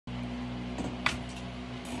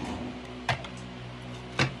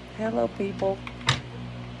Hello, people.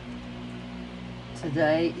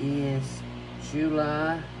 Today is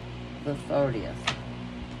July the 30th.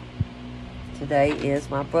 Today is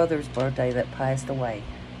my brother's birthday that passed away.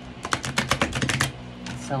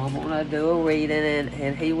 So I'm going to do a reading,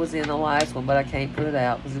 and he was in the last one, but I can't put it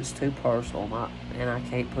out because it's too personal, and I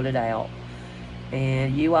can't put it out.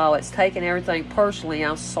 And you all, it's taking everything personally.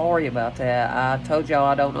 I'm sorry about that. I told y'all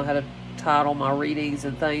I don't know how to title my readings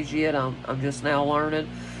and things yet. I'm just now learning.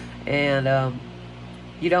 And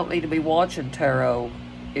you don't need to be watching tarot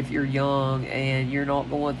if you're young and you're not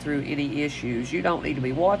going through any issues. You don't need to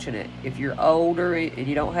be watching it. If you're older and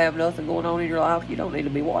you don't have nothing going on in your life, you don't need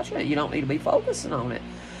to be watching it. You don't need to be focusing on it,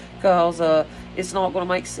 because it's not going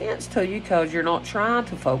to make sense to you, because you're not trying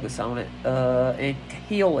to focus on it and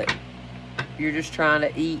heal it. You're just trying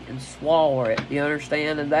to eat and swallow it. You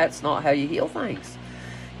understand? And that's not how you heal things.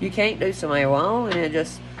 You can't do something wrong and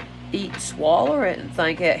just eat, swallow it, and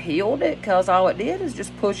think it healed it, because all it did is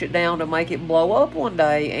just push it down to make it blow up one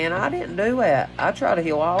day. And I didn't do that. I try to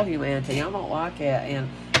heal all humanity. I'm not like that, and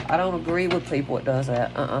I don't agree with people that does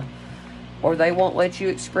that. Or they won't let you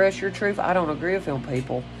express your truth. I don't agree with them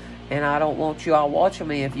people, and I don't want you all watching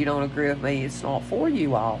me. If you don't agree with me, it's not for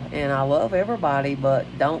you all. And I love everybody, but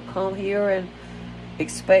don't come here and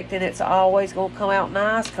expecting it's always going to come out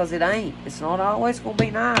nice, because it ain't. It's not always going to be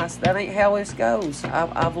nice. That ain't how this goes.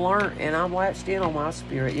 I've learned, and I'm latched in on my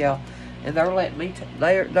spirit, yeah. And they're letting me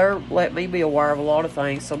they're letting me be aware of a lot of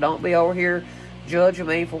things. So don't be over here judging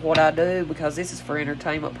me for what I do, because this is for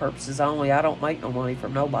entertainment purposes only. I don't make no money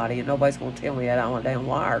from nobody, and nobody's going to tell me that I'm a damn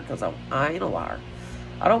liar, because I ain't a liar.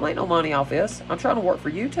 I don't make no money off this. I'm trying to work for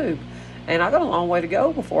YouTube, and I got a long way to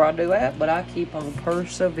go before I do that, but I keep on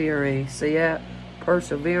persevering. See that?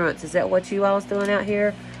 Perseverance. Is that what you all is doing out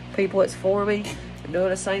here? People that's for me and doing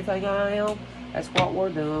the same thing I am? That's what we're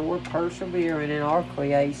doing. We're persevering in our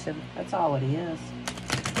creation. That's all it is.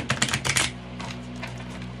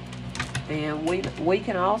 And we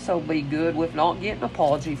can also be good with not getting an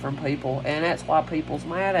apology from people, and that's why people's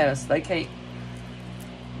mad at us. They can't.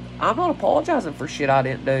 I'm not apologizing for shit I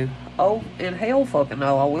didn't do. Oh, in hell fucking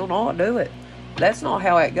no, I will not do it. That's not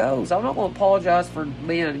how it goes. I'm not going to apologize for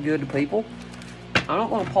being good to people. I'm not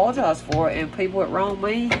going to apologize for it. And people that wrong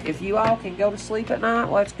me, if you all can go to sleep at night,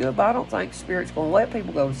 well, that's good. But I don't think Spirit's going to let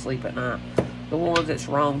people go to sleep at night, the ones that's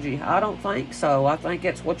wronged you. I don't think so. I think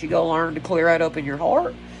that's what you got to learn to clear that up in your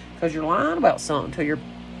heart, because you're lying about something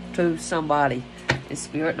to somebody. And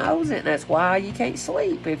Spirit knows it, and that's why you can't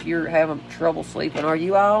sleep if you're having trouble sleeping. Are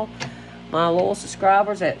you all, my loyal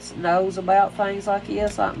subscribers that knows about things like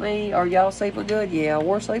this, like me, are y'all sleeping good? Yeah,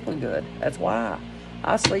 we're sleeping good. That's why.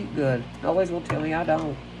 I sleep good. Nobody's going to tell me I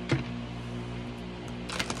don't.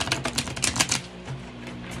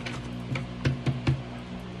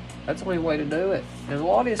 That's the only way to do it. And a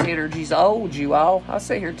lot of this energy's old, you all. I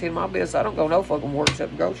sit here and tell my business. I don't go no fucking work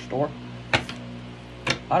except the grocery store.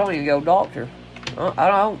 I don't even go to doctor. I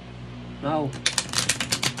don't. No.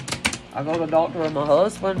 I go to the doctor with my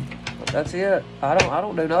husband. That's it. I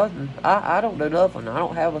don't do nothing. I don't do nothing. I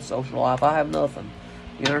don't have a social life. I have nothing.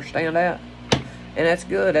 You understand that? And that's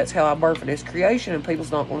good. That's how I birthed this creation, and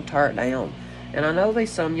people's not going to tear it down. And I know there's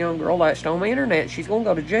some young girl latched on the internet. She's going to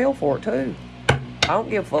go to jail for it, too. I don't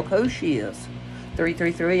give a fuck who she is.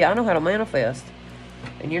 333, I know how to manifest.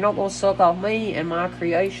 And you're not going to suck off me and my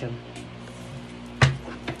creation,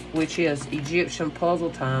 which is Egyptian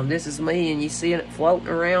puzzle time. This is me, and you see it floating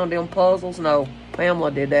around them puzzles? No,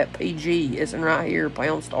 Pamela did that. PG isn't right here,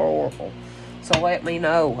 Pound Star Oracle. So let me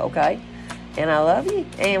know, okay? And I love you,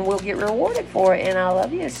 and we'll get rewarded for it. And I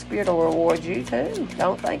love you, Spirit will reward you too.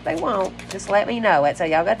 Don't think they won't. Just let me know. That's how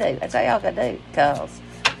y'all gotta do. That's how y'all gotta do. Because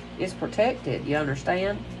it's protected. You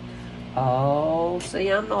understand? Oh, see,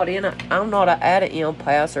 I'm not an at an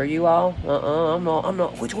impasse. Are you all? I'm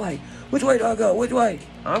not. Which way? Which way do I go? Which way?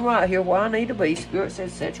 I'm right here where I need to be. Spirit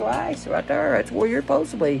says, set your ass right there. That's where you're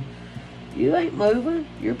supposed to be. You ain't moving.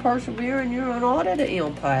 You're persevering. You're not at an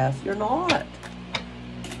impasse. You're not.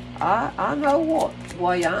 I know what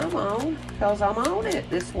way I'm on, because I'm on it.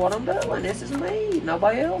 This is what I'm doing. This is me.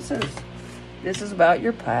 Nobody else's. This is about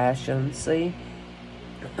your passion, see?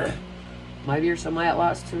 Maybe you're somebody that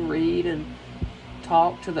likes to read and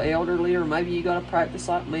talk to the elderly, or maybe you got to practice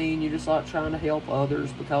like me and you just like trying to help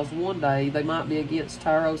others, because one day they might be against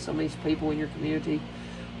tarot, some of these people in your community.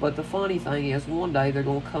 But the funny thing is, one day they're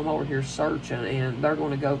going to come over here searching, and they're going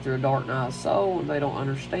to go through a dark night of soul, and they don't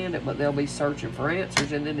understand it, but they'll be searching for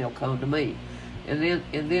answers, and then they'll come to me. And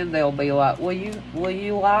then they'll be like, will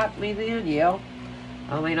you like me then? Yeah.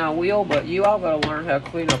 I mean, I will, but you all got to learn how to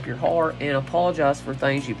clean up your heart and apologize for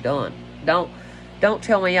things you've done. Don't Don't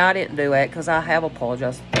tell me I didn't do that, because I have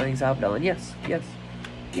apologized for things I've done. Yes, yes,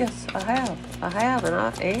 yes, I have, and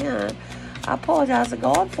I apologize to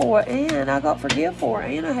God for it, and I got forgiven for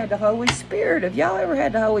it, and I had the Holy Spirit. Have y'all ever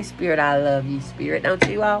had the Holy Spirit? I love you, Spirit, don't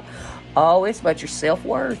you all? Oh, it's about your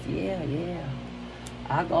self-worth. Yeah, yeah.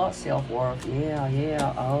 I got self-worth. Yeah,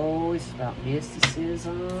 yeah. Oh, it's about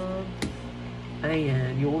mysticism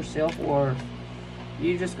and your self-worth.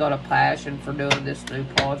 You just got a passion for doing this new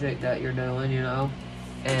project that you're doing, you know.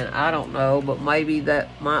 And I don't know, but maybe that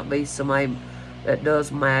might be somebody that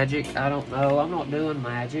does magic. I don't know. I'm not doing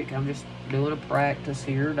magic. I'm just doing a practice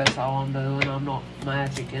here. That's all I'm doing. I'm not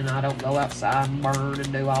magicking. I don't go outside and burn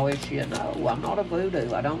and do all this shit. No, I'm not a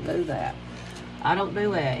voodoo. I don't do that. I don't do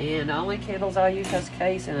that. And the only candles I use has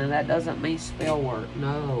casing, and that doesn't mean spell work.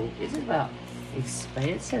 No. It's about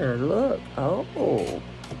expansion. Look. Oh.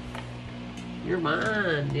 Your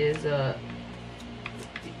mind is,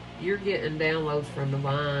 you're getting downloads from the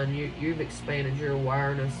mind. You've expanded your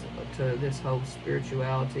awareness to this whole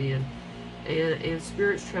spirituality, and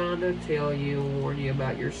Spirit's trying to tell you and warn you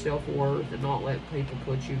about your self-worth and not let people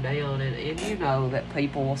put you down. And you know that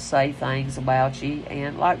people will say things about you,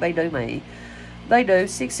 and like they do me. They do.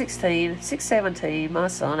 6/16, 6/17, my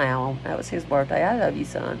son Alan, that was his birthday. I love you,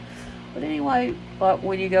 son. But anyway, like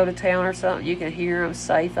when you go to town or something, you can hear them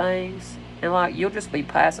say things. And like, you'll just be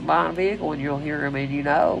passing by in a vehicle and you'll hear them, and you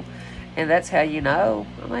know. And that's how you know.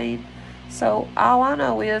 I mean, so all I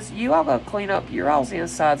know is you all got to clean up your all's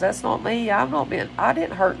insides. That's not me. I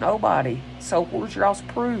didn't hurt nobody. So where's your all's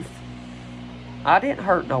proof? I didn't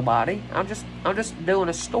hurt nobody. I'm just doing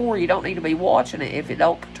a story. You don't need to be watching it if it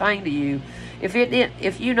don't pertain to you.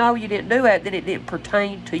 If you know you didn't do that, then it didn't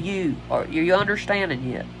pertain to you. Are you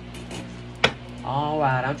understanding yet?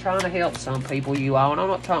 Alright, I'm trying to help some people, you all, and I'm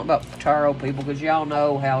not talking about tarot people, because y'all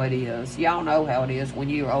know how it is. Y'all know how it is when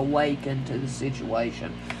you're awakened to the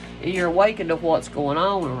situation. And you're awakened to what's going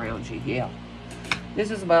on around you, yeah. This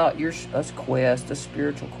is about a quest, a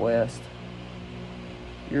spiritual quest.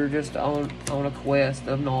 You're just on a quest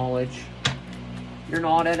of knowledge. You're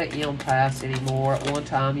not at an impasse anymore. At one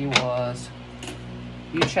time you was.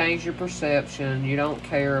 You change your perception. You don't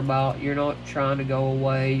care about, you're not trying to go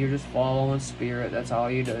away. You're just following Spirit. That's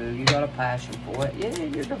all you do. You got a passion for it. Yeah,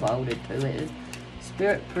 you're devoted to it. And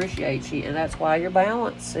Spirit appreciates you, and that's why you're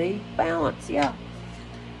balanced. See? Balance, yeah.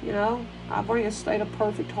 You know, I bring a state of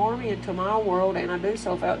perfect harmony into my world, and I do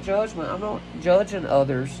so without judgment. I'm not judging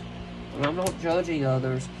others, and I'm not judging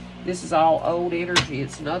others. This is all old energy.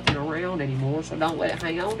 It's nothing around anymore, so don't let it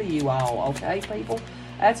hang on to you all, okay, people?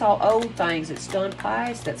 That's all old things. It's done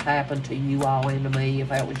past that's happened to you all and to me, if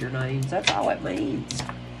that was your names. That's all it means.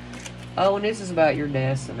 Oh, and this is about your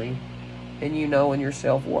destiny. And you knowing your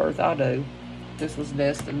self-worth. I do. This was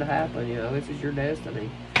destined to happen, you know. This is your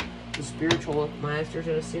destiny. The spiritual masters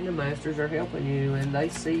and ascended masters are helping you, and they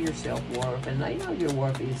see your self-worth, and they know your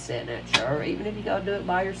worth is setting that chair, even if you got to do it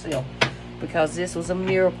by yourself. Because this was a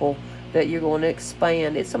miracle that you're going to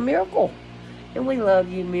expand. It's a miracle. And we love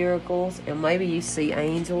you, miracles. And maybe you see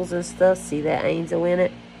angels and stuff. See that angel in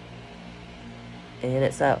it? And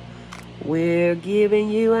it's up. We're giving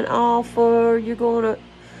you an offer. You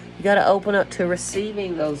got to open up to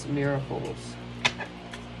receiving those miracles.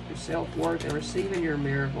 Your self-worth and receiving your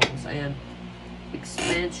miracles. And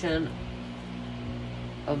expansion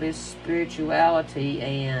of this spirituality.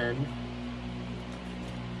 And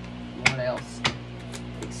what else?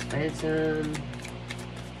 Expansion.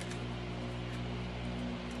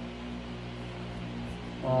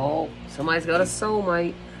 Oh, somebody's got a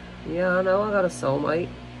soulmate. Yeah, I know I got a soulmate.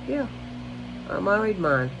 Yeah, I married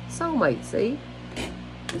mine. Soulmate, see?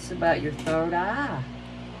 This is about your third eye.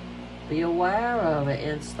 Be aware of it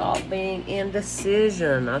and stop being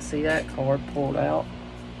indecision. I see that card pulled out.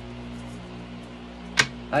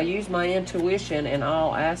 I use my intuition in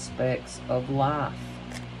all aspects of life.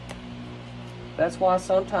 That's why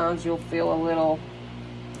sometimes you'll feel a little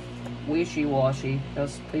wishy-washy,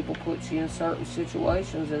 because people put you in certain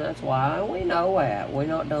situations, and that's why we know that. We're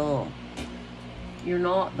not dumb. You're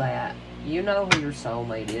not that. You know who your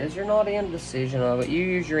soulmate is. You're not in decision of it. You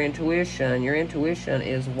use your intuition. Your intuition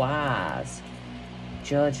is wise.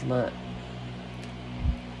 Judgment.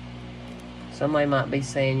 Somebody might be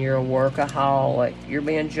saying you're a workaholic. You're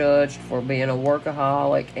being judged for being a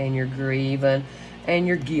workaholic, and you're grieving. And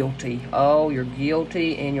you're guilty. Oh, you're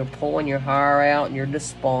guilty, and you're pulling your hair out, and you're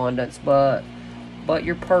despondent. But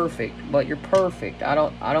you're perfect. But you're perfect. I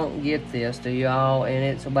don't get this, do y'all? And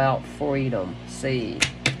it's about freedom. See,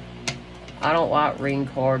 I don't like reading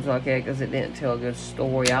cards like that because it didn't tell a good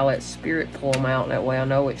story. I let Spirit pull them out, and that way I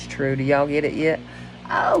know it's true. Do y'all get it yet?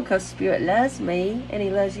 Oh, because Spirit loves me, and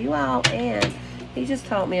He loves you all, and He just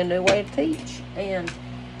taught me a new way to teach. And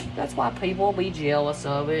that's why people will be jealous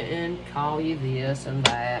of it and call you this and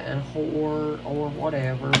that and whore or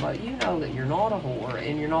whatever. But you know that you're not a whore,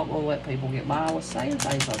 and you're not going to let people get by with saying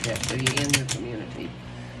things like that to you in your community.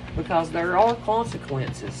 Because there are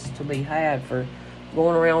consequences to be had for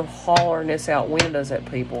going around hollering this out windows at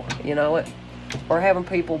people. You know it? Or having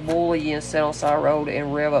people bully you and sit on the side of the road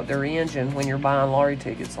and rev up their engine when you're buying lottery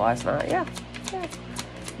tickets last night. Yeah.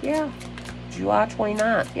 July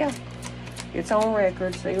 29th. Yeah. It's on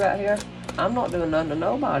record. See right here? I'm not doing nothing to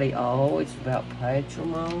nobody. Oh, it's about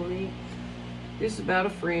patrimony. This is about a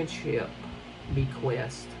friendship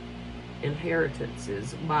bequest.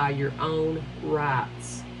 Inheritances by your own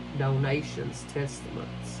rights. Donations,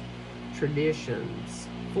 testaments, traditions,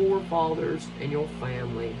 forefathers, and your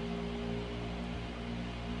family.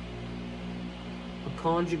 A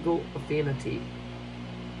conjugal affinity.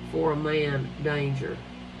 For a man, danger.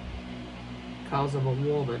 Cause of a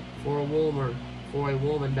woman. For a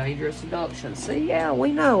woman, dangerous seduction. See, yeah,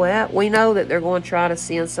 we know that. We know that they're going to try to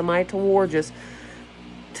send somebody towards us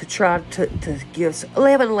to try to give us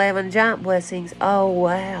 11 giant blessings. Oh,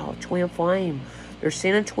 wow. Twin flame. They're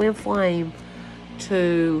sending twin flame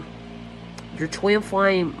to... Your twin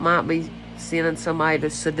flame might be sending somebody to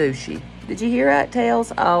seduce you. Did you hear that,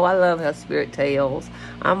 Tails? Oh, I love how Spirit tells.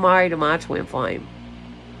 I'm married to my twin flame.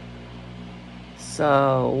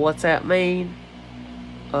 So, what's that mean?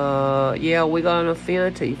 Yeah, we got an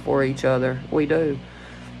affinity for each other. We do.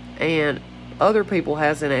 And other people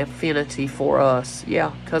has an affinity for us.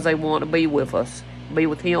 Yeah, because they want to be with us. Be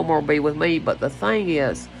with him or be with me. But the thing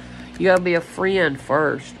is, you got to be a friend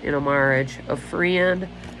first in a marriage. A friend.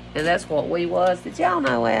 And that's what we was. Did y'all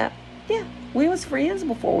know that? Yeah, we was friends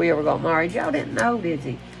before we ever got married. Y'all didn't know, did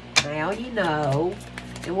you? Now you know.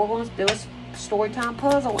 And we're going to do a story time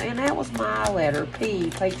puzzle. And that was my letter, P,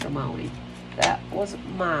 patrimony. That was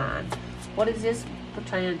mine. What is this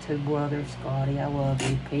pertaining to, brother Scotty? I love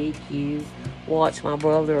you. PQ. Watch, my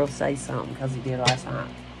brother will say something because he did last night.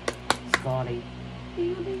 Scotty.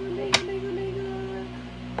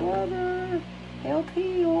 Brother, help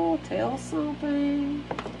heal. Tell something.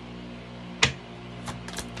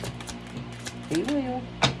 He will.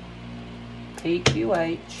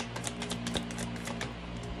 PQH.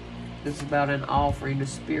 This is about an offering to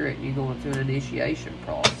spirit. You're going through an initiation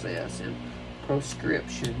process and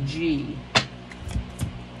proscription. G.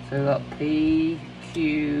 So we got P,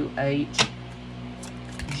 Q, H,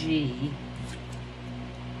 G.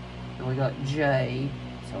 And we got J.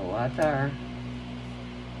 So right there.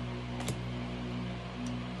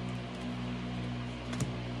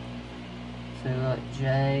 So we got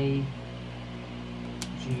J,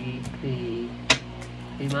 G, P.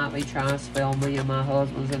 He might be trying to spell me and my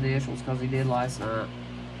husband's initials because he did last night.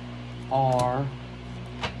 R.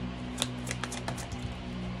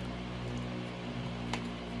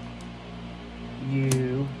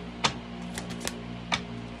 U.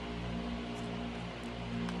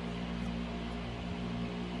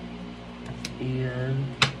 N.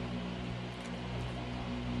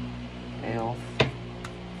 F.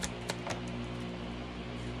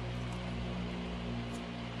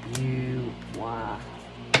 U. Y.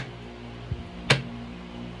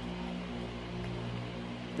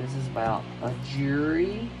 This is about a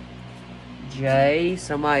jury. J.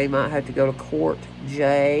 Somebody might have to go to court.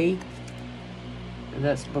 J. And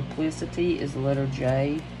that's publicity is the letter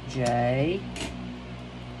J. J.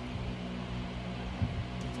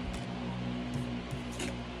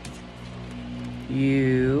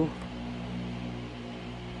 U.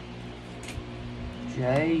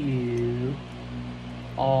 J. U.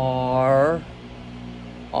 R.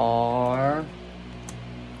 R.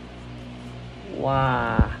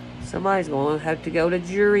 Y. Somebody's going to have to go to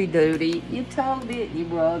jury duty. You told it, you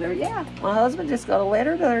brother. Yeah, my husband just got a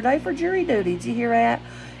letter the other day for jury duty. Did you hear that?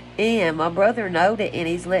 And my brother knowed it, and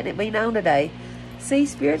he's letting it be known today. See,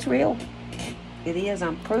 Spirit's real. It is.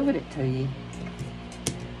 I'm proving it to you.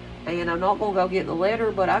 And I'm not going to go get the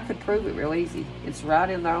letter, but I could prove it real easy. It's right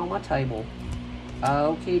in there on my table.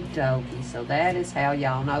 Okie dokie. So that is how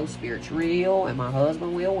y'all know Spirit's real, and my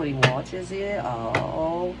husband will when he watches it.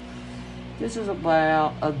 Oh, this is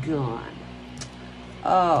about a gun.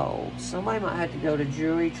 Oh, somebody might have to go to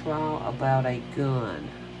jury trial about a gun.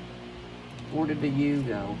 Where did the U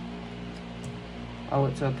go? Oh,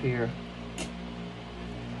 it's up here.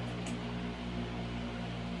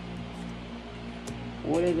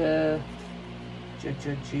 What did the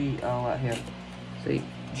G? Oh, right here. See,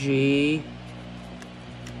 G,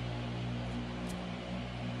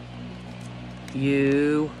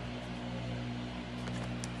 U,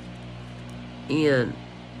 N.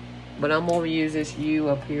 But I'm going to use this U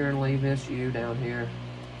up here and leave this U down here.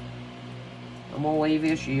 I'm going to leave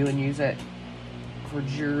this U and use that for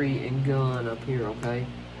jury and gun up here, okay?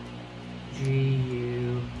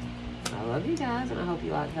 G-U. I love you guys, and I hope you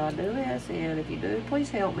like how I do this. And if you do, please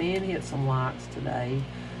help me and hit some likes today.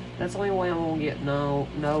 That's the only way I'm going to get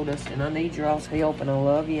noticed. And I need your all's help, and I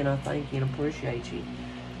love you, and I thank you and appreciate you.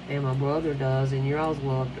 And my brother does, and your all's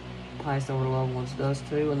loved, passed over loved ones does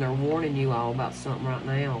too. And they're warning you all about something right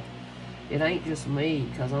now. It ain't just me,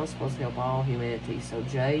 because I'm supposed to help all humanity. So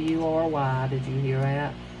J-U-R-Y, did you hear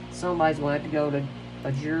that? Somebody's going to have to go to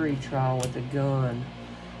a jury trial with a gun.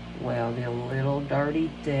 Well, them little dirty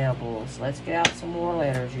devils. Let's get out some more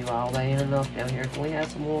letters, you all. They ain't enough down here. Can we have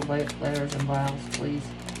some more letters and vowels, please?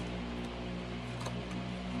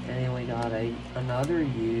 And then we got another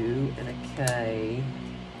U and a K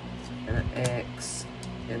and an X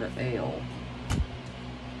and an L.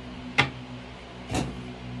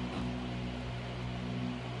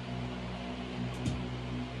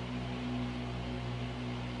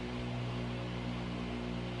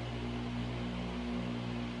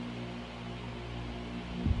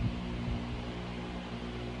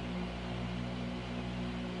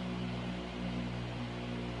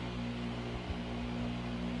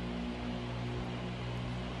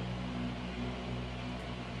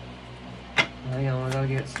 Hang on, I gotta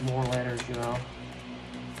get some more letters, you all.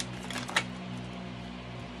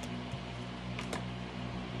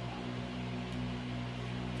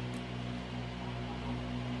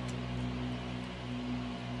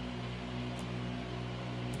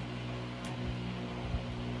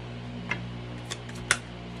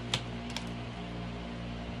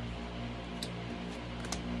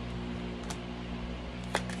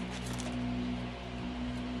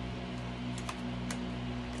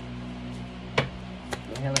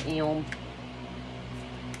 We have an M.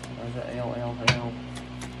 There's an L.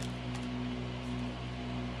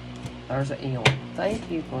 There's an M.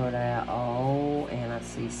 Thank you for that. Oh, and I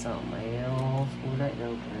see something else. Where'd that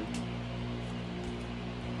go to?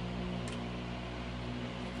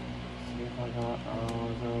 See if I got all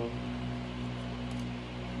of those.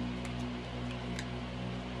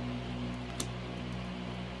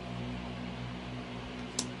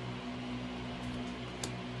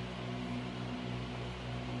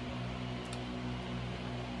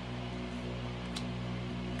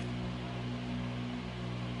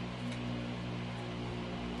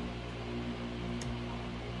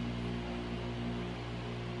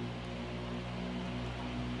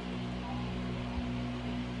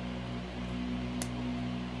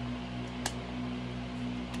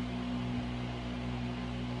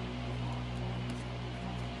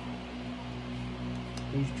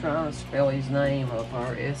 He's trying to spell his name up,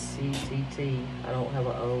 R-S-C-T-T. I don't have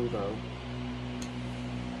an O though.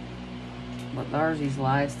 But there's his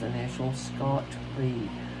last initial, Scott B.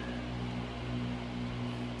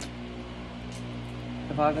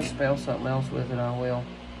 If I can spell something else with it, I will.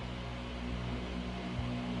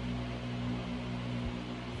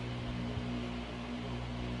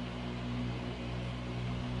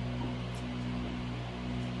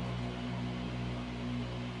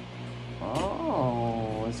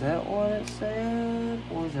 Oh, is that what it said?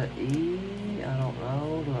 Or is it E? I don't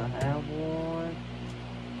know. Do I have one?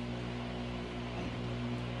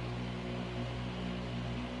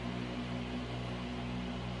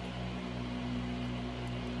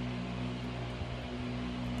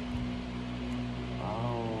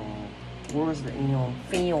 Where's the M?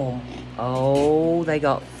 Film. Oh, they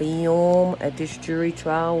got film at this jury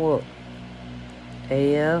trial. Look.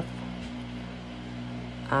 F.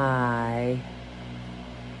 I.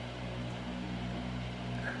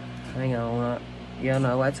 Hang on. Yeah,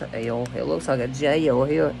 no, that's an L. It looks like a J over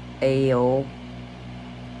here. L.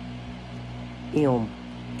 M.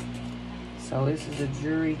 So this is a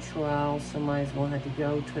jury trial somebody's going to have to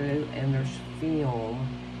go to, and there's film.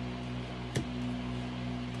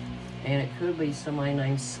 And it could be somebody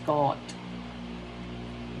named Scott.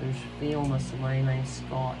 There's film of somebody named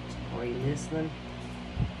Scott. Are you listening?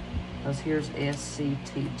 Because here's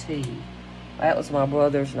S-C-T-T. That was my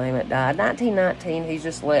brother's name that died. 1919, he's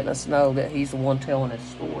just letting us know that he's the one telling his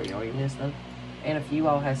story. Are you listening? And if you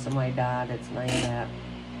all have somebody died that's named that.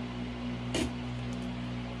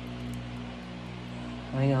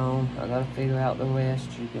 Hang on, I gotta figure out the rest,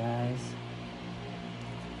 you guys.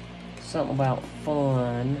 Something about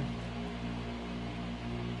fun.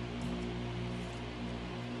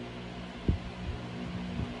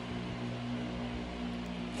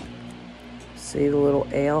 See the little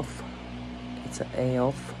elf? It's an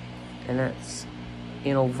elf, and that's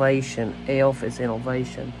innovation. Elf is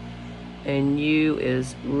innovation. and U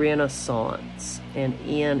is Renaissance, and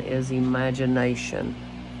N is imagination.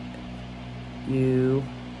 U,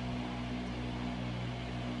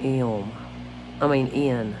 M,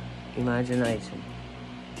 N, imagination.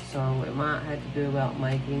 So it might have to do about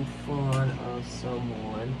making fun of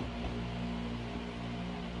someone.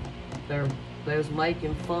 There's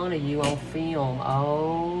making fun of you on film.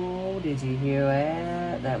 Oh, did you hear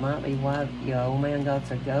that? That might be why your old man got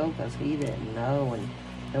to go, because he didn't know, and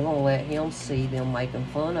they're going to let him see them making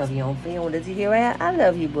fun of you on film. Did you hear that? I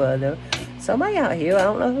love you, brother. Somebody out here, I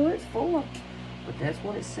don't know who it's for, but that's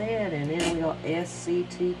what it said. And then we got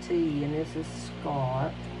SCTT, and this is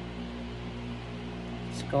Scott.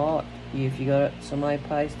 Scott, if you got somebody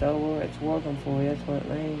placed over, it's working for you. That's what it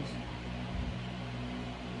means.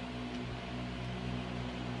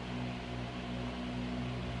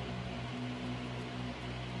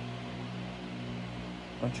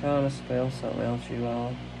 I'm trying to spell something else, you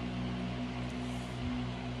all.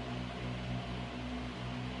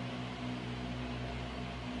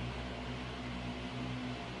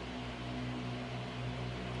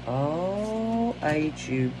 Oh,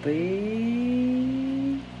 H-U-B.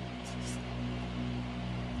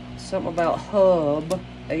 Something about hub,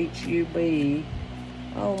 H-U-B.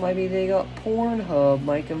 Oh, maybe they got Pornhub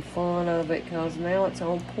making fun of it, because now it's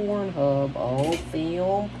on Pornhub. Oh,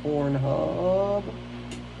 film, Pornhub.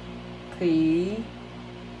 P.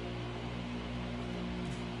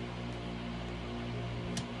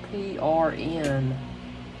 P-R-N.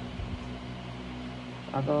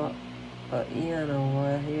 I got an N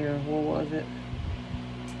over here. What was it?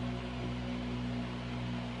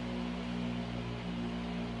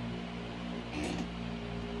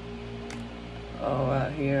 Oh,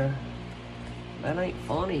 right here. That ain't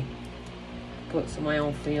funny. Put somebody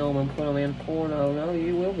on film and put them in porno. No,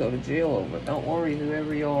 you will go to jail over it. Don't worry,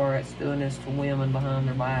 whoever you are that's doing this to women behind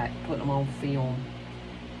their back, putting them on film.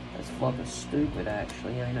 That's fucking stupid,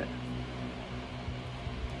 actually, ain't it?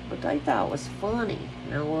 But they thought it was funny.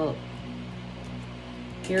 Now look.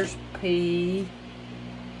 Here's P.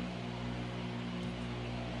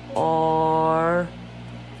 R.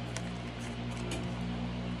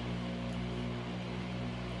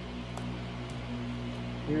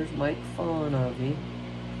 Here's make fun of you.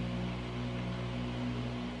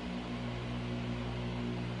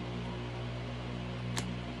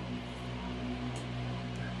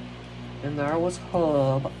 And there was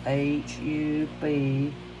hub,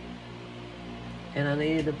 H-U-B. And I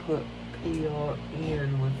needed to put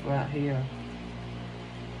P-R-N with right here.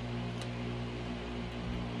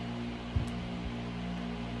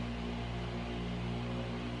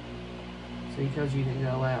 See, because you can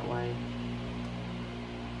go that way.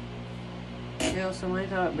 Yeah, somebody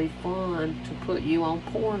thought it'd be fun to put you on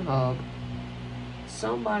Pornhub.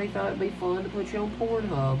 Somebody thought it'd be fun to put you on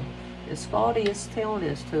Pornhub. And Scotty is telling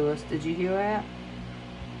this to us. Did you hear that?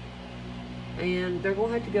 And they're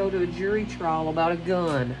going to have to go to a jury trial about a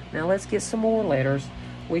gun. Now let's get some more letters.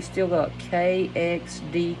 We still got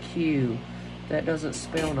KXDQ. That doesn't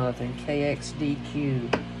spell nothing. KXDQ.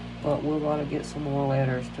 But we're going to get some more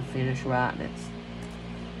letters to finish writing it.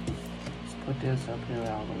 Let's put this up here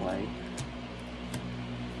out of the way.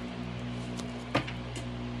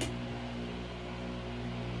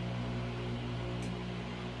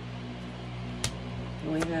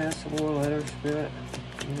 We have some more letters for it.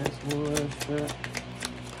 We have some more letters for it.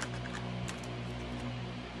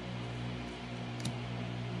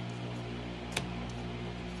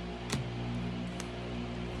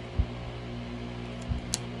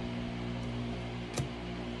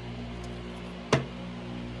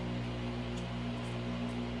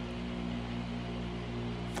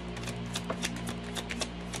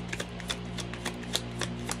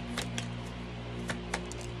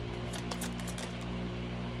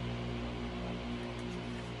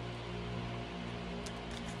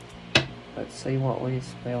 Let's see what we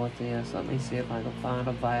spell with this. Let me see if I can find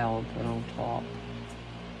a vowel and put on top.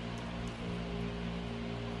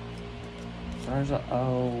 There's an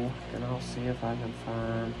O, and I'll see if I can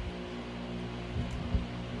find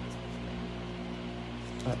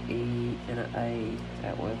an E and an A.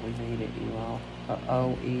 That way if we need it, you all. An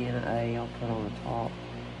O, E, and an A, I'll put on the top.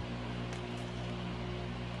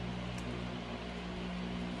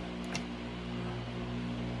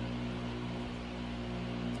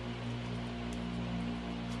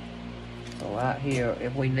 So right here,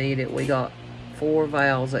 if we need it, we got 4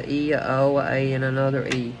 vowels, a E, a O, a A, and another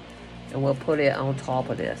E. And we'll put it on top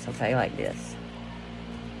of this, okay, like this.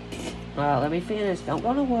 Alright, let me finish. Don't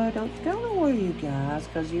go nowhere, don't go nowhere, you guys,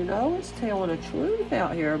 because you know it's telling the truth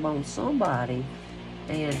out here among somebody.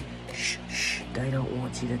 And Shh, shh. They don't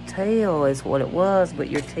want you to tell is what it was, but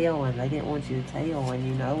you're telling. They didn't want you to tell, and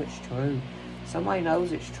you know it's true. Somebody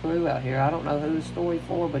knows it's true out here. I don't know who the story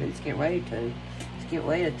for, but it's getting ready to. It's getting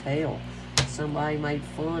ready to tell. Somebody made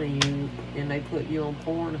fun of you, and they put you on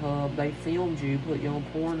Pornhub. They filmed you, put you on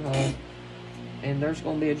Pornhub, and there's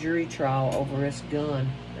going to be a jury trial over this gun,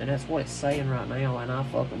 and that's what it's saying right now, and I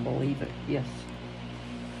fucking believe it. Yes.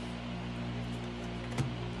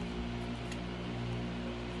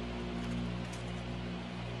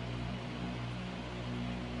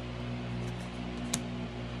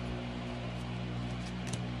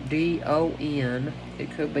 D-O-N.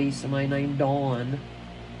 It could be somebody named Dawn.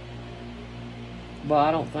 But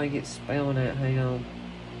I don't think it's spelling it. Hang on.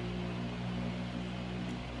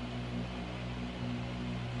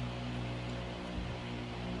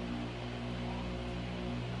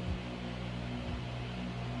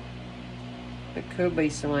 It could be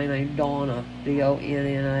somebody named Donna.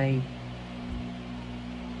 D-O-N-N-A.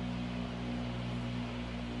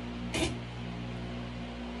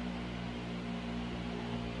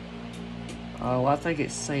 Oh, I think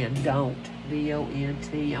it's saying don't.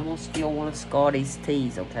 D-O-N-T. I'm going to steal one of Scotty's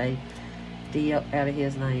T's, okay? D out of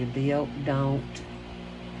his name. D-O, don't.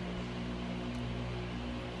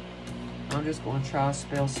 I'm just going to try to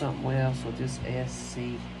spell something else with this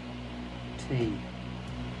S-C-T.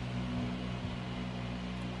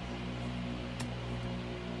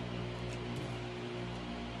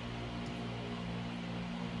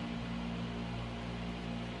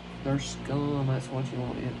 They're scum. That's what you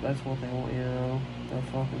want. That's what they want you to know. They're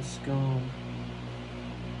fucking scum.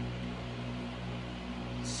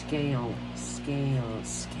 Scam. Scam.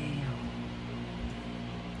 Scam.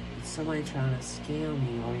 It's somebody trying to scam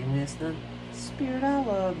you. Are you listening? Spirit, I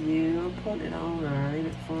love you. I'm putting it on there. Ain't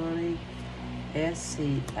it funny?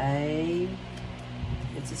 S-C-A.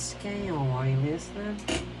 It's a scam. Are you listening?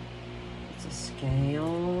 It's a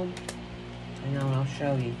scam. Hang on, I'll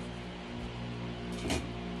show you.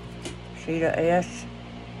 See the S?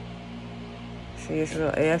 See this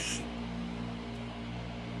little S?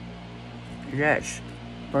 That's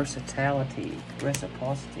versatility,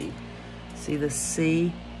 reciprocity. See the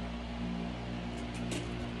C?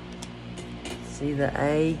 See the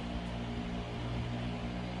A?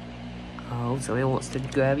 Oh, somebody wants to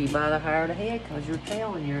grab you by the hair of the head because you're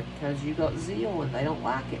telling you, because you got zeal and they don't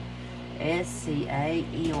like it. S-C-A-M.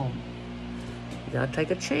 You gotta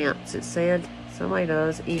take a chance, it said. Somebody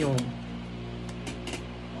does. M.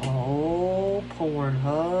 Oh,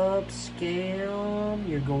 Pornhub scam.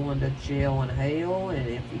 You're going to jail in hell, and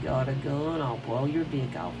if you got a gun, I'll blow your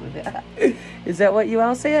dick off with it. Is that what you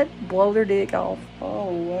all said? Blow their dick off.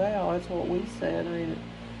 Oh, wow. That's what we said, ain't it?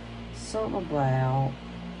 Something about...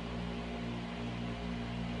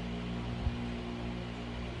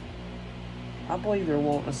 I believe they're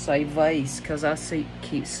wanting to say vase, because I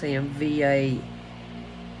keep seeing V-A...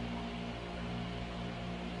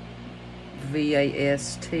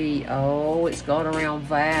 V-A-S-T. Oh, it's got around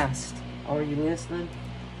vast. Are you listening?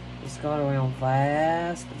 It's got around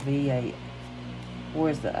vast. V-A.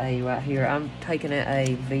 Where's the A? Right here. I'm taking that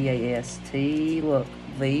A. V-A-S-T. Look.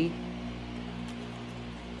 V.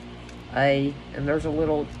 A. And there's a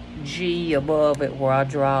little G above it where I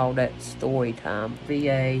draw that story time.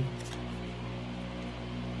 V-A-S.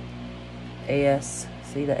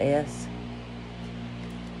 See the S?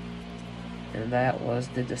 And that was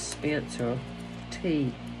the dispenser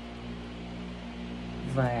T.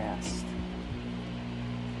 Vast.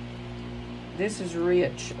 This is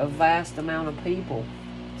rich. A vast amount of people.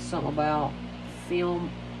 Something about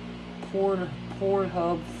film.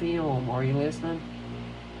 Pornhub film. Are you listening?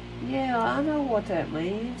 Yeah, I know what that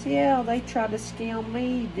means. Yeah, they tried to scam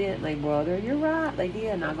me, didn't they, brother? You're right, they did.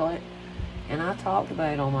 And I got it. And I talked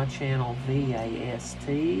about it on my channel,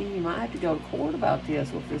 V-A-S-T. You might have to go to court about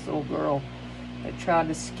this with this little girl that tried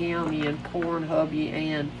to scam you and Pornhub you,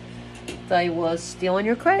 and they was stealing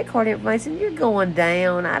your credit card information. You're going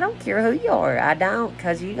down. I don't care who you are. I don't,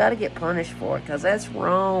 because you got to get punished for it, because that's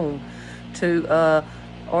wrong.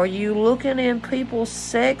 Are you looking in people's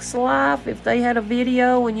sex life? If they had a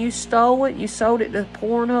video and you stole it, and you sold it to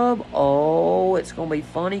Pornhub, oh, it's going to be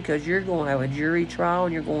funny, because you're going to have a jury trial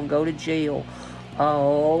and you're going to go to jail.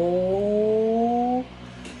 Oh,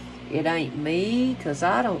 it ain't me, because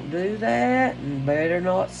I don't do that, and better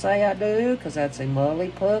not say I do, because that's a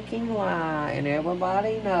mully-pucking lie, and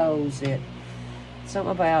everybody knows it.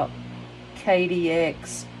 Something about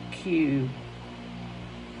KDXQ.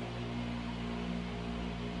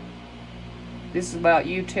 This is about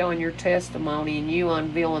you telling your testimony and you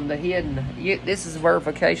unveiling the hidden. This is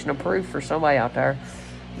verification of proof for somebody out there.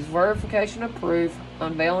 This is verification of proof,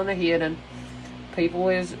 unveiling the hidden. People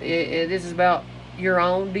this is about your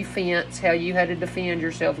own defense, how you had to defend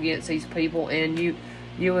yourself against these people, and you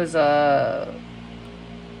was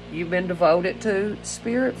you've been devoted to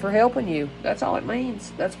Spirit for helping you. That's all it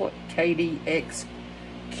means. That's what KDXQ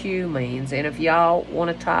means. And if y'all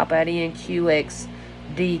want to type that in,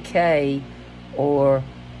 QXDK or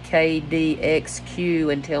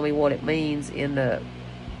KDXQ, and tell me what it means in the,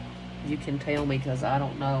 you can tell me, because I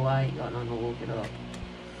don't know. I ain't got nothing to look it up.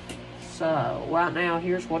 So right now,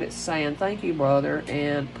 here's what it's saying. Thank you, brother,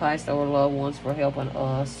 and past our loved ones for helping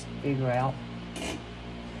us figure out.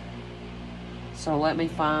 So let me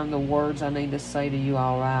find the words I need to say to you.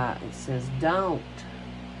 All right. It says don't.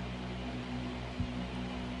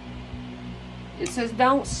 It says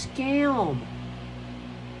don't scam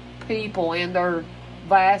people and their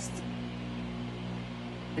vast.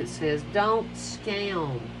 It says don't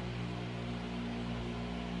scam.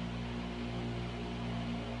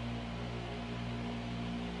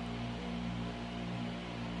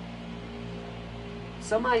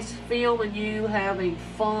 Somebody's filming you having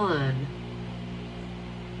fun,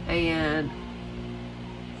 and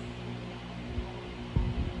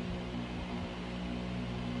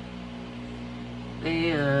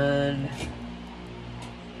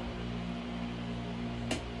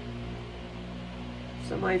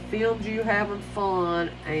somebody filmed you having fun,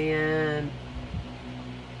 and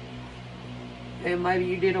maybe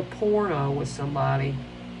you did a porno with somebody.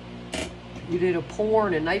 You did a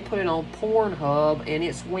porn, and they put it on Pornhub, and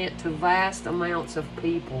it's went to vast amounts of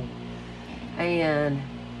people, and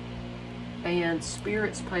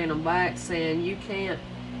Spirit's paying them back, saying you can't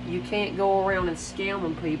go around and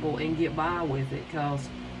scamming people and get by with it, because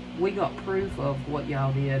we got proof of what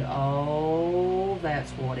y'all did. Oh,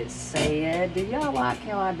 that's what it said. Do y'all like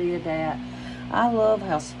how I did that? I love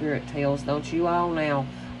how Spirit tells, don't you all? Now,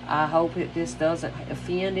 I hope this doesn't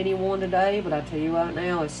offend anyone today, but I tell you right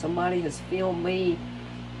now, if somebody has filmed me,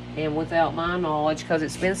 and without my knowledge, because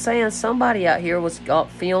it's been saying somebody out here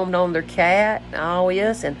got filmed on their cat, oh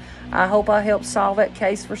yes, and I hope I help solve that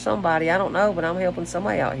case for somebody. I don't know, but I'm helping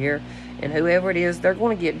somebody out here, and whoever it is, they're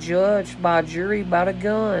going to get judged by a jury about a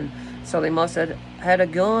gun. So they must have had a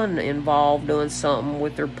gun involved doing something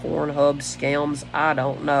with their Pornhub scams. I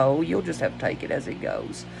don't know. You'll just have to take it as it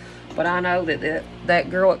goes. But I know that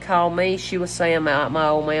girl that called me, she was saying my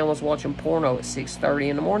old man was watching porno at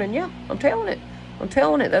 6:30 in the morning. Yeah, I'm telling it.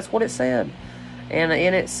 That's what it said. And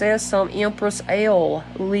it says some Empress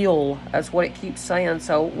Lil. That's what it keeps saying.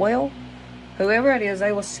 So, well, whoever it is,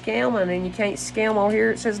 they was scamming, and you can't scam on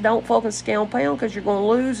here. It says don't fucking scam pound, because you're going to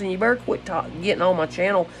lose, and you better quit getting on my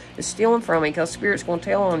channel and stealing from me, because Spirit's going to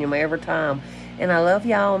tell on you every time. And I love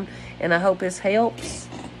y'all, and I hope this helps.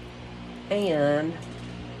 And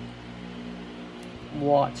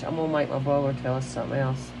watch, I'm gonna make my brother tell us something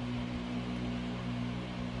else.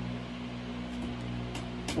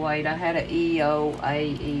 Wait, I had an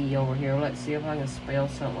E-O-A-E over here. Let's see if I can spell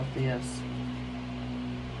something with this.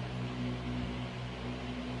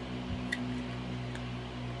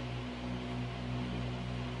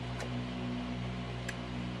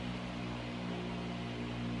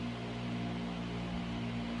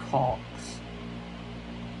 Cox.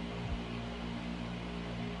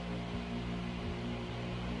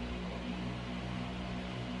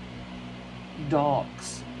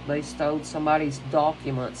 Docs. They stole somebody's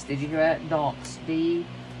documents. Did you hear that? Docs. D-O-X.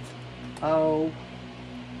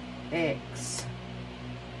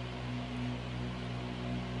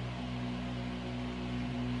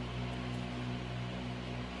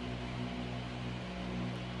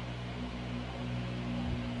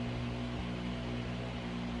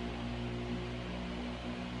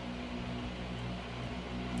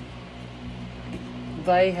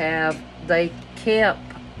 They kept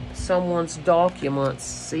someone's documents.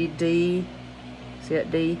 See D? See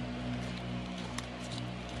that D?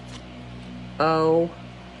 O-X.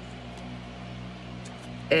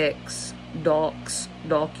 Docs.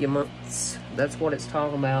 Documents. That's what it's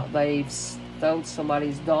talking about. They've stole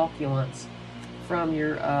somebody's documents from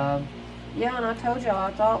your, yeah, and I told y'all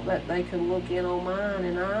I thought that they could look in on mine,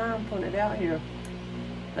 and I'm putting it out here.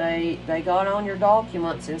 They got on your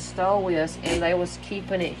documents and stole this, and they was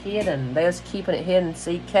keeping it hidden. They was keeping it hidden.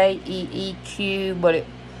 See, K-E-E-Q, but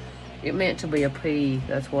it meant to be a P.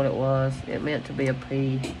 That's what it was. It meant to be a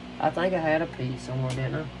P. I think I had a P somewhere,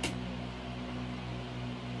 didn't I?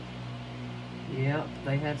 Yep,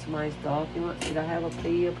 they had somebody's documents. Did I have a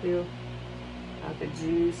P up here? I could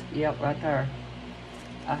use. Yep, right there.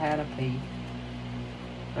 I had a P.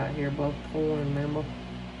 Right here above porn, remember?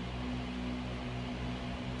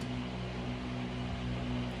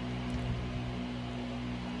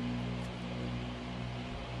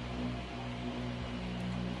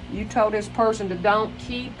 You told this person to don't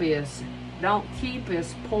keep this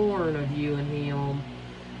porn of you and him.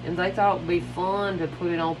 And they thought it'd be fun to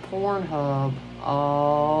put it on Pornhub.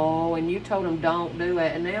 Oh, and you told them don't do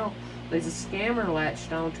that. And now there's a scammer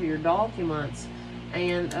latched onto your documents.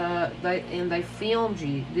 And they filmed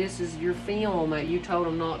you. This is your film that you told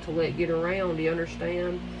them not to let get around. Do you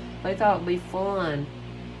understand? They thought it'd be fun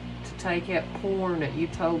to take that porn that you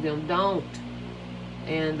told them don't.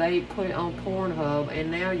 And they put it on Pornhub, and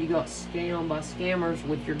now you got scammed by scammers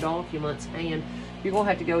with your documents, and you're going to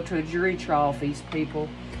have to go to a jury trial for these people.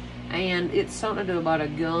 And it's something to do about a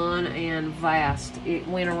gun and vast. It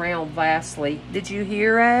went around vastly. Did you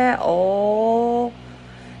hear that? Oh,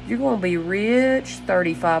 you're going to be rich.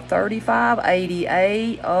 35, 35,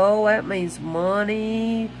 88. Oh, that means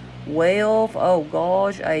money, wealth. Oh,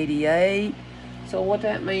 gosh, 88. So what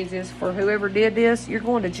that means is for whoever did this, you're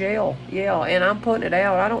going to jail. Yeah, and I'm putting it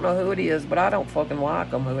out. I don't know who it is, but I don't fucking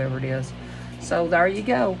like them, whoever it is. So there you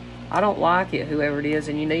go. I don't like it, whoever it is,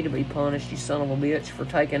 and you need to be punished, you son of a bitch, for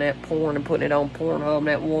taking that porn and putting it on Pornhub, and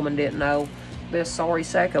that woman didn't know. This sorry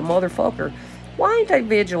sack of motherfucker. Why ain't they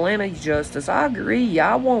vigilante justice? I agree.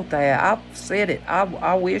 I want that. I've said it.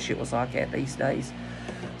 I wish it was like that these days.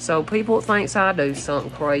 So people thinks I do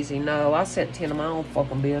something crazy. No, I sit tend to my own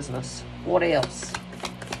fucking business. What else?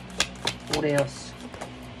 What else?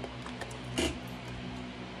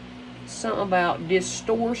 Something about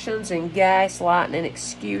distortions and gaslighting and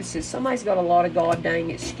excuses. Somebody's got a lot of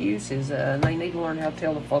goddamn excuses, and they need to learn how to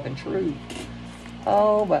tell the fucking truth.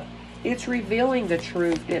 Oh, but it's revealing the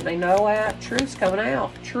truth. Didn't they know that? Truth's coming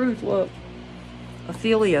out. Truth, look.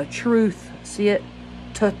 Ophelia, truth. See it?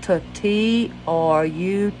 T-R-U-T-H.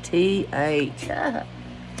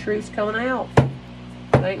 Truth's coming out.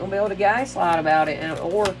 They ain't gonna be able to gaslight about it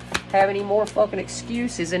or have any more fucking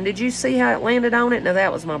excuses. And did you see how it landed on it? Now,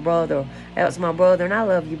 that was my brother. That was my brother, and I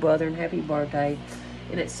love you, brother, and happy birthday.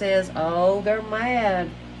 And it says, oh, they're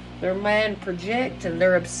mad. They're mad and projecting.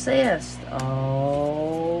 They're obsessed.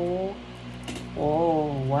 Oh,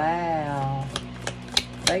 wow.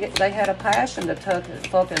 They had a passion to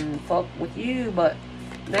fucking fuck with you, but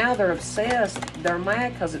now they're obsessed. They're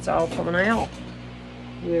mad because it's all coming out.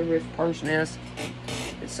 Whoever this person is.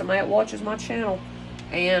 It's somebody that watches my channel.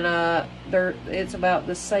 And it's about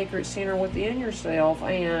the sacred center within yourself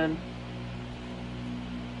and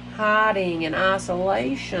hiding and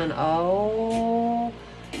isolation. Oh,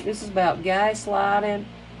 this is about gaslighting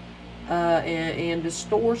and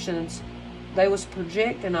distortions. They was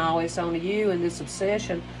projecting all this onto you and this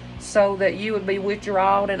obsession so that you would be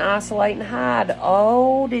withdrawn and isolate and hide.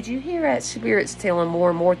 Oh, did you hear that? Spirit's telling more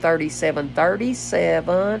and more. 37,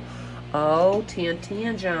 37. Oh, 10,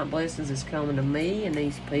 10. Giant blessings is coming to me and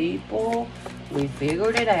these people. We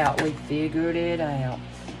figured it out. We figured it out.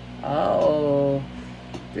 Oh,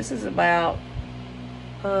 this is about,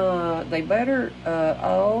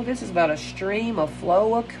 this is about a stream, a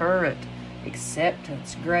flow, a current.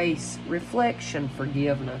 Acceptance, grace, reflection,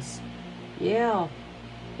 forgiveness. Yeah.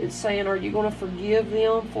 It's saying, are you going to forgive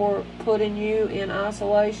them for putting you in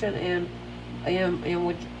isolation and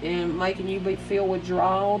making you feel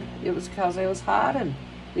withdrawn? It was because they was hiding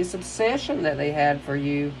this obsession that they had for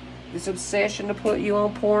you. This obsession to put you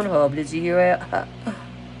on Pornhub. Did you hear that?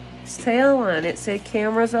 It's telling. It said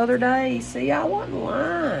cameras the other day. See, I wasn't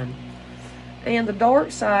lying. And the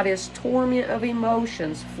dark side is torment of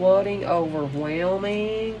emotions, flooding,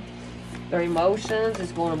 overwhelming. Their emotions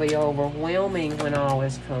is going to be overwhelming when all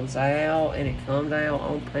this comes out, and it comes out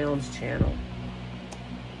on Pound's channel.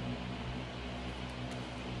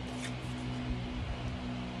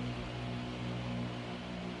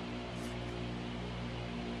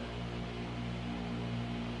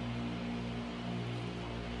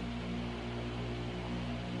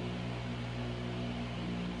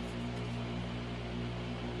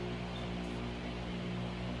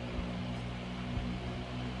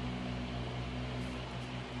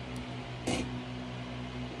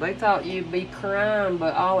 They thought you'd be crying,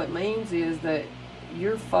 but all it means is that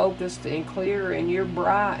you're focused and clear and you're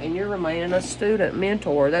bright and you're remaining a student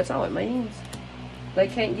mentor. That's all it means. They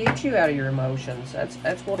can't get you out of your emotions.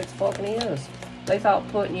 That's what it fucking is. They thought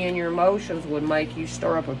putting you in your emotions would make you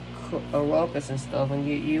stir up a ruckus and stuff and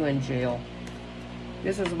get you in jail.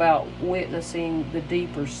 This is about witnessing the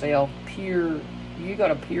deeper self, pure. You got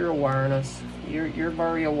a pure awareness. You're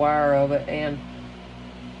very aware of it, and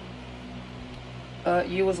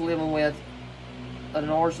you was living with a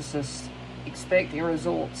narcissist, expecting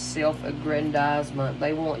results, self-aggrandizement.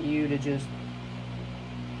 They want you to just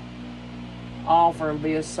offer and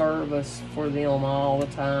be a service for them all the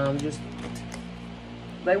time.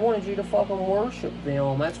 They wanted you to fucking worship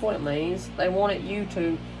them. That's what it means. They wanted you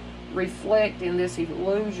to reflect in this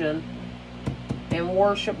illusion and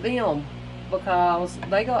worship them, because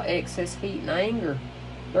they got excess heat and anger.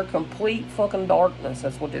 They're complete fucking darkness.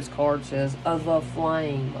 That's what this card says. Of the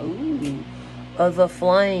flame. Ooh. Of the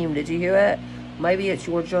flame. Did you hear that? Maybe it's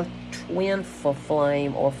your just twin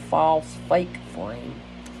flame or false fake flame.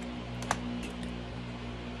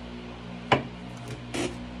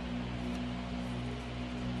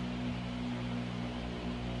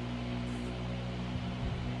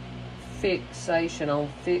 Fixation on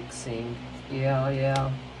fixing.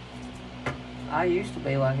 Yeah. I used to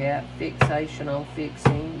be like that. Fixation on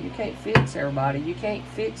fixing. You can't fix everybody. You can't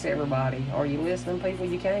fix everybody. Are you listening, people?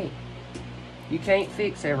 You can't. You can't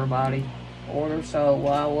fix everybody. Order so.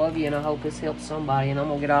 Well, I love you, and I hope this helps somebody. And I'm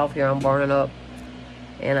going to get off here. I'm burning up.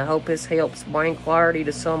 And I hope this helps bring clarity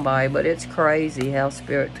to somebody. But it's crazy how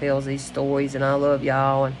Spirit tells these stories. And I love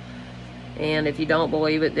y'all. And if you don't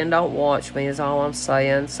believe it, then don't watch me, is all I'm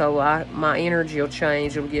saying. So my energy will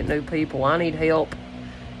change. It'll get new people. I need help.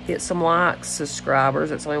 Hit some likes, subscribers.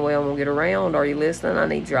 That's the only way I'm going to get around. Are you listening? I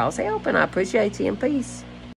need y'all's help, and I appreciate you. And peace.